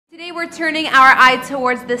Today we're turning our eye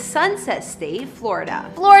towards the Sunset State, Florida.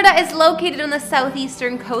 Florida is located on the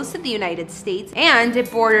southeastern coast of the United States, and it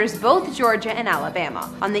borders both Georgia and Alabama.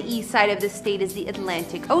 On the east side of the state is the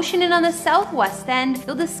Atlantic Ocean, and on the southwest end,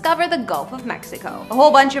 you'll discover the Gulf of Mexico. A whole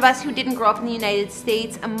bunch of us who didn't grow up in the United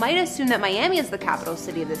States might assume that Miami is the capital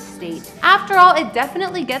city of this state. After all, it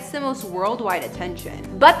definitely gets the most worldwide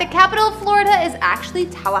attention. But the capital of Florida is actually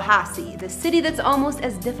Tallahassee, the city that's almost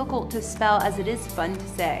as difficult to spell as it is fun to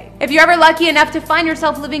say. If you're ever lucky enough to find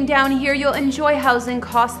yourself living down here, you'll enjoy housing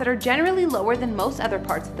costs that are generally lower than most other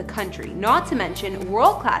parts of the country, not to mention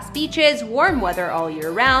world-class beaches, warm weather all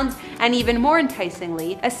year round, and even more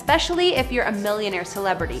enticingly, especially if you're a millionaire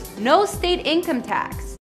celebrity, no state income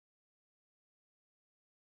tax.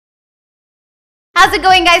 How's it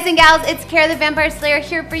going, guys and gals? It's Kara the Vampire Slayer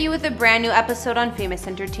here for you with a brand new episode on Famous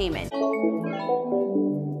Entertainment.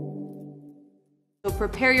 So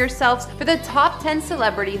prepare yourselves for the top 10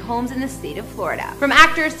 celebrity homes in the state of Florida. From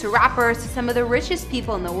actors to rappers to some of the richest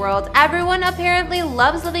people in the world, everyone apparently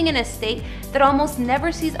loves living in a state that almost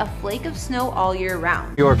never sees a flake of snow all year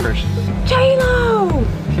round. Yorkers. J-Lo!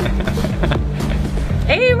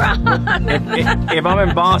 A-Rod! If I'm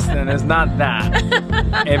in Boston, it's not that.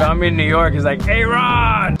 If I'm in New York, it's like,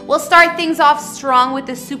 A-Rod! We'll start things off strong with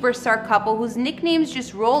the superstar couple whose nicknames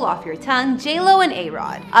just roll off your tongue, J-Lo and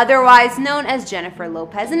A-Rod, otherwise known as Jennifer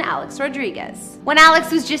Lopez and Alex Rodriguez. When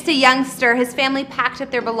Alex was just a youngster, his family packed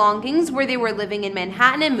up their belongings where they were living in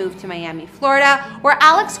Manhattan and moved to Miami, Florida, where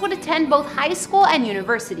Alex would attend both high school and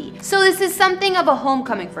university. So this is something of a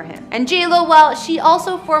homecoming for him. And J-Lo, well, she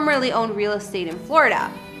also formerly owned real estate in Florida.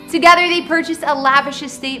 Together, they purchased a lavish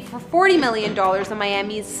estate for $40 million on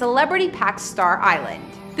Miami's celebrity-packed Star Island.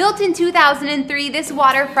 Built in 2003, this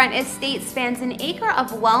waterfront estate spans an acre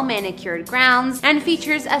of well-manicured grounds and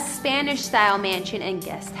features a Spanish-style mansion and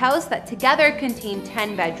guest house that together contain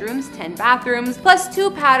 10 bedrooms, 10 bathrooms, plus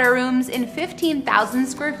 2 powder rooms in 15,000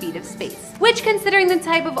 square feet of space. Which, considering the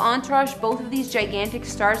type of entourage both of these gigantic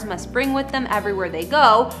stars must bring with them everywhere they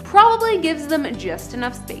go, probably gives them just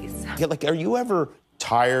enough space. Yeah, like, are you ever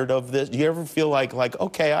tired of this? Do you ever feel like,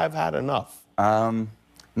 okay, I've had enough?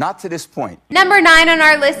 Not to this point. Number 9 on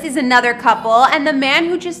our list is another couple, and the man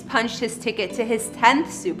who just punched his ticket to his 10th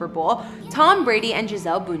Super Bowl, Tom Brady and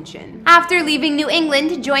Gisele Bündchen. After leaving New England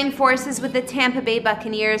to join forces with the Tampa Bay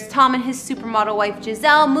Buccaneers, Tom and his supermodel wife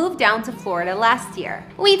Gisele moved down to Florida last year.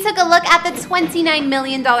 We took a look at the $29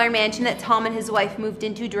 million mansion that Tom and his wife moved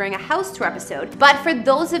into during a house tour episode, but for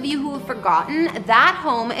those of you who have forgotten, that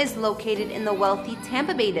home is located in the wealthy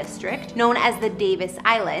Tampa Bay district, known as the Davis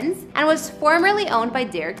Islands, and was formerly owned by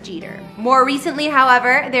Derek Jeter. More recently,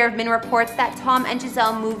 however, there have been reports that Tom and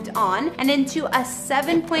Gisele moved on and into a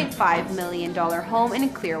 $7.5 million home in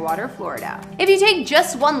Clearwater, Florida. If you take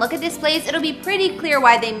just one look at this place, it'll be pretty clear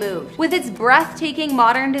why they moved. With its breathtaking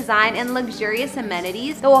modern design and luxurious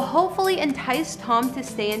amenities that will hopefully entice Tom to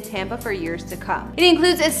stay in Tampa for years to come. It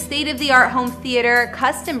includes a state-of-the-art home theater,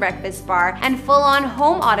 custom breakfast bar, and full-on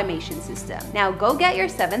home automation system. Now go get your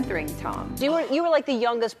 7th ring, Tom. You were like the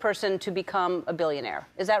youngest person to become a billionaire.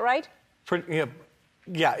 Is that right?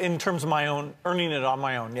 Yeah, in terms of my own, earning it on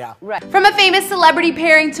my own, yeah. Right. From a famous celebrity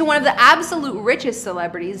pairing to one of the absolute richest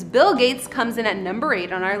celebrities, Bill Gates comes in at number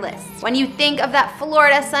 8 on our list. When you think of that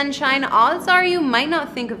Florida sunshine, odds are you might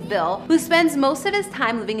not think of Bill, who spends most of his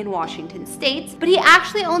time living in Washington state, but he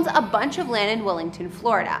actually owns a bunch of land in Wellington,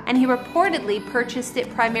 Florida, and he reportedly purchased it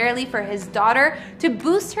primarily for his daughter to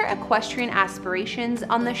boost her equestrian aspirations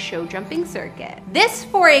on the show jumping circuit. This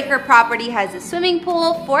 4-acre property has a swimming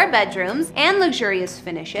pool, 4 bedrooms, and luxurious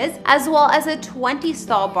finishes, as well as a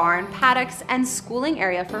 20-stall barn, paddocks, and schooling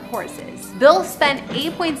area for horses. Bill spent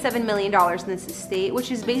 $8.7 million in this estate, which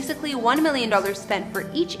is basically $1 million spent for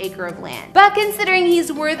each acre of land. But considering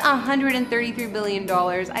he's worth $133 billion,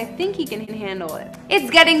 I think he can handle it. It's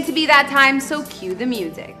getting to be that time, so cue the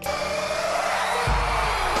music.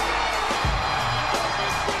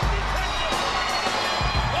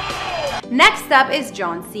 Next up is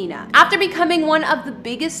John Cena. After becoming one of the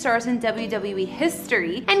biggest stars in WWE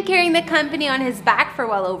history and carrying the company on his back for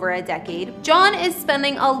well over a decade, John is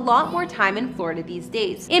spending a lot more time in Florida these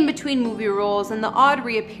days, in between movie roles and the odd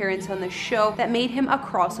reappearance on the show that made him a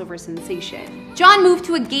crossover sensation. John moved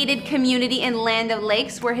to a gated community in Land of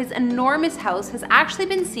Lakes where his enormous house has actually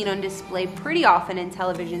been seen on display pretty often in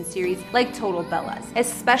television series like Total Bellas,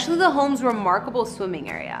 especially the home's remarkable swimming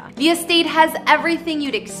area. The estate has everything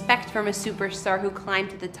you'd expect from a superstar who climbed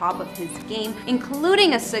to the top of his game,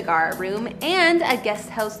 including a cigar room and a guest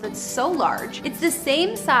house that's so large, it's the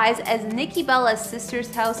same size as Nikki Bella's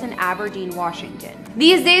sister's house in Aberdeen, Washington.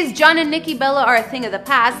 These days, John and Nikki Bella are a thing of the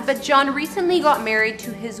past, but John recently got married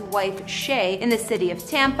to his wife, Shay, in the city of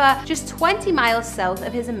Tampa, just 20 miles south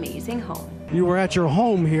of his amazing home. You were at your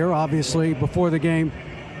home here, obviously, before the game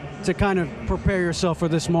to kind of prepare yourself for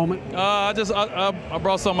this moment. I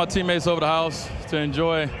brought some of my teammates over the house to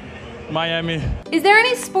enjoy Miami. Is there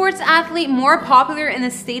any sports athlete more popular in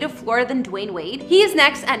the state of Florida than Dwayne Wade? He is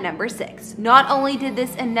next at number 6. Not only did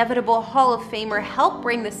this inevitable Hall of Famer help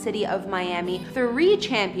bring the city of Miami 3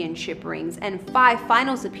 championship rings and 5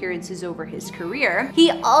 finals appearances over his career,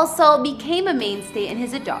 he also became a mainstay in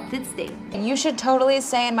his adopted state. You should totally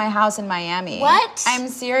stay in my house in Miami. What? I'm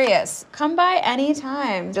serious. Come by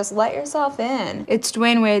anytime. Just let yourself in. It's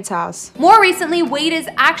Dwayne Wade's house. More recently, Wade is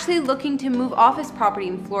actually looking to move off his property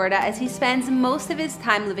in Florida as he spends most of his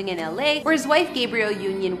time living in LA, where his wife Gabrielle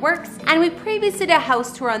Union works, and we previously did a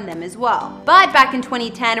house tour on them as well. But back in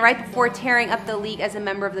 2010, right before tearing up the league as a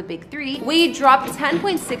member of the Big Three, Wade dropped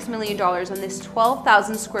 $10.6 million on this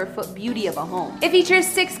 12,000 square foot beauty of a home. It features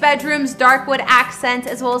 6 bedrooms, dark wood accents,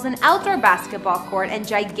 as well as an outdoor basketball court and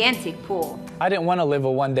gigantic pool. I didn't want to live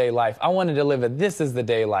a one-day life. I wanted to live a this is the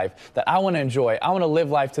day life that I want to enjoy. I want to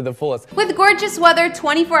live life to the fullest. With gorgeous weather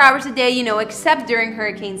 24 hours a day, except during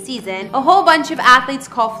hurricane season, a whole bunch of athletes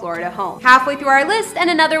call Florida home. Halfway through our list, and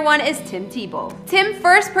another one is Tim Tebow. Tim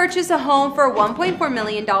first purchased a home for $1.4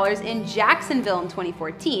 million in Jacksonville in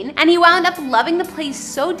 2014, and he wound up loving the place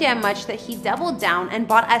so damn much that he doubled down and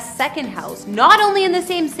bought a second house, not only in the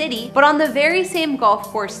same city, but on the very same golf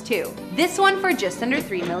course too. This one for just under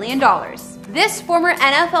 $3 million. This former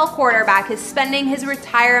NFL quarterback is spending his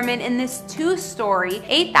retirement in this 2-story,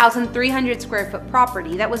 8,300 square foot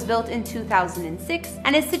property that was built in 2006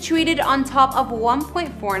 and is situated on top of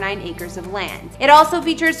 1.49 acres of land. It also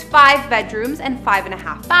features 5 bedrooms and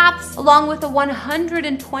 5.5 baths, along with a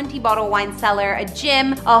 120-bottle wine cellar, a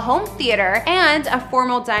gym, a home theater, and a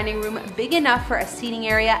formal dining room big enough for a seating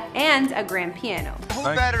area and a grand piano. Who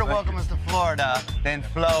better to welcome us to Florida than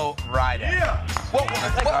Flo Rida? Yeah.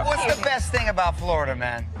 What's the best thing about Florida,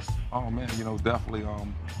 man? Oh man, definitely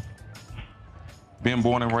being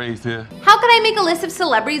born and raised here. How could I make a list of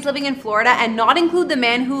celebrities living in Florida and not include the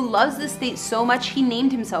man who loves the state so much he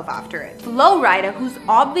named himself after it? Flo Rida, who's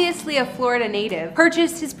obviously a Florida native,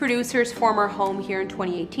 purchased his producer's former home here in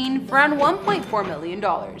 2018 for around $1.4 million.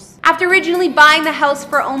 After originally buying the house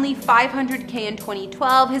for only $500K in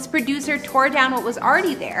 2012, his producer tore down what was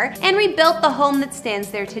already there and rebuilt the home that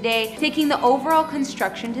stands there today, taking the overall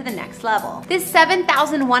construction to the next level. This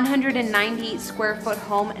 7,190 square foot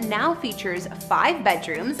home now features 5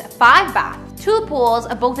 bedrooms, 5 baths, 2 pools,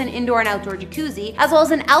 both an indoor and outdoor jacuzzi, as well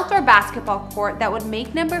as an outdoor basketball court that would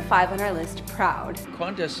make number 5 on our list proud.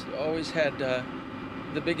 Qantas always had the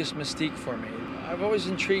biggest mystique for me. I've always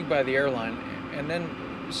intrigued by the airline, and then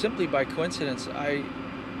simply by coincidence, I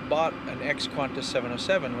bought an ex-Qantas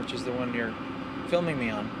 707, which is the one you're filming me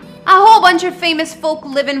on. A whole bunch of famous folk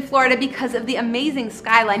live in Florida because of the amazing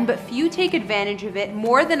skyline, but few take advantage of it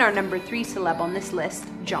more than our number 3 celeb on this list,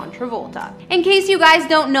 John Travolta. In case you guys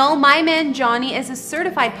don't know, my man Johnny is a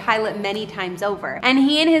certified pilot many times over, and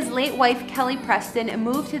he and his late wife Kelly Preston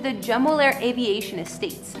moved to the Jummel Aviation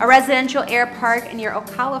Estates, a residential air park near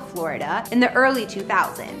Ocala, Florida, in the early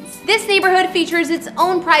 2000s. This neighborhood features its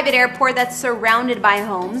own private airport that's surrounded by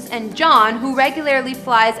homes, and John, who regularly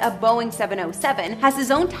flies a Boeing 707, has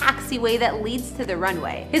his own taxiway that leads to the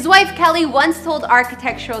runway. His wife Kelly once told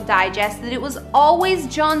Architectural Digest that it was always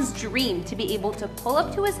John's dream to be able to pull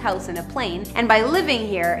up to his house in a plane, and by living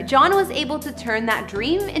here, John was able to turn that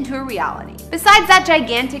dream into a reality. Besides that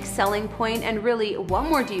gigantic selling point, and really, what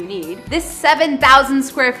more do you need? This 7,000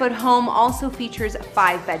 square foot home also features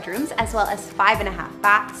 5 bedrooms as well as 5.5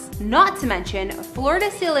 baths, not to mention floor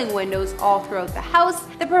to ceiling windows all throughout the house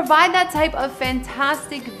that provide that type of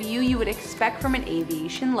fantastic view you would expect from an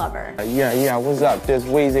aviation lover. Yeah, what's up? This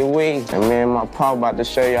Weezy Wee, and me and my pa about to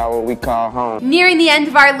show y'all what we call home. Nearing the end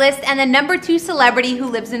of our list, and the number 2 celebrity who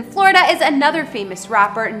lives in Florida is another famous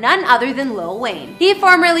rapper, none other than Lil Wayne. He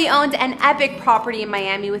formerly owned an epic property in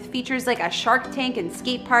Miami with features like a shark tank and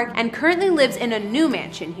skate park, and currently lives in a new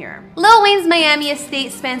mansion here. Lil Wayne's Miami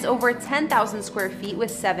estate spans over 10,000 square feet with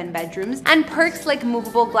 7 bedrooms, and perks like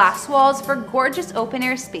movable glass walls for gorgeous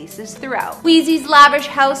open-air spaces throughout. Weezy's lavish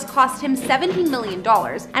house cost him $17 million,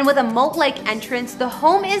 and with a moat-like entrance, the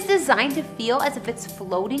home is designed to feel as if it's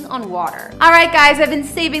floating on water. Alright guys, I've been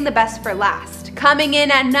saving the best for last. Coming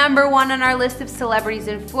in at number 1 on our list of celebrities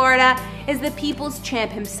in Florida is the people's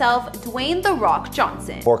champ himself, Dwayne "The Rock"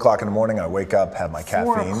 Johnson. 4 o'clock in the morning, I wake up, have my caffeine.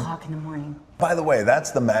 4 o'clock in the morning. By the way,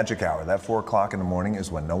 that's the magic hour. That 4 o'clock in the morning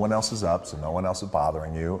is when no one else is up, so no one else is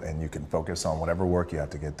bothering you, and you can focus on whatever work you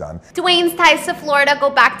have to get done. Dwayne's ties to Florida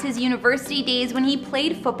go back to his university days when he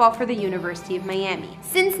played football for the University of Miami.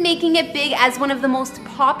 Since making it big as one of the most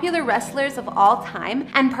popular wrestlers of all time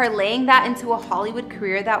and parlaying that into a Hollywood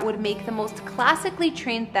career that would make the most classically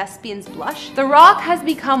trained thespians blush, The Rock has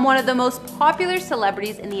become one of the most popular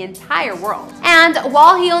celebrities in the entire world. And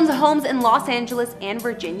while he owns homes in Los Angeles and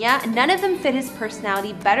Virginia, none of them fit his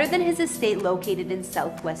personality better than his estate located in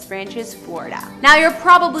Southwest Ranches, Florida. Now you're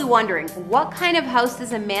probably wondering, what kind of house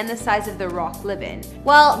does a man the size of The Rock live in?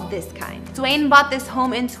 Well, this kind. Dwayne bought this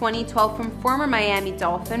home in 2012 from former Miami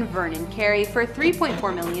Dolphin Vernon Carey for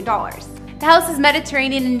 $3.4 million. The house is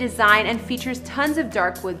Mediterranean in design and features tons of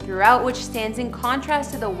dark wood throughout, which stands in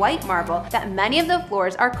contrast to the white marble that many of the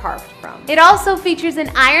floors are carved from. It also features an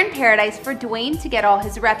iron paradise for Dwayne to get all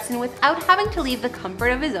his reps in without having to leave the comfort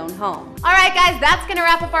of his own home. Alright guys, that's gonna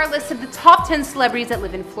wrap up our list of the top 10 celebrities that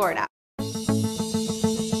live in Florida.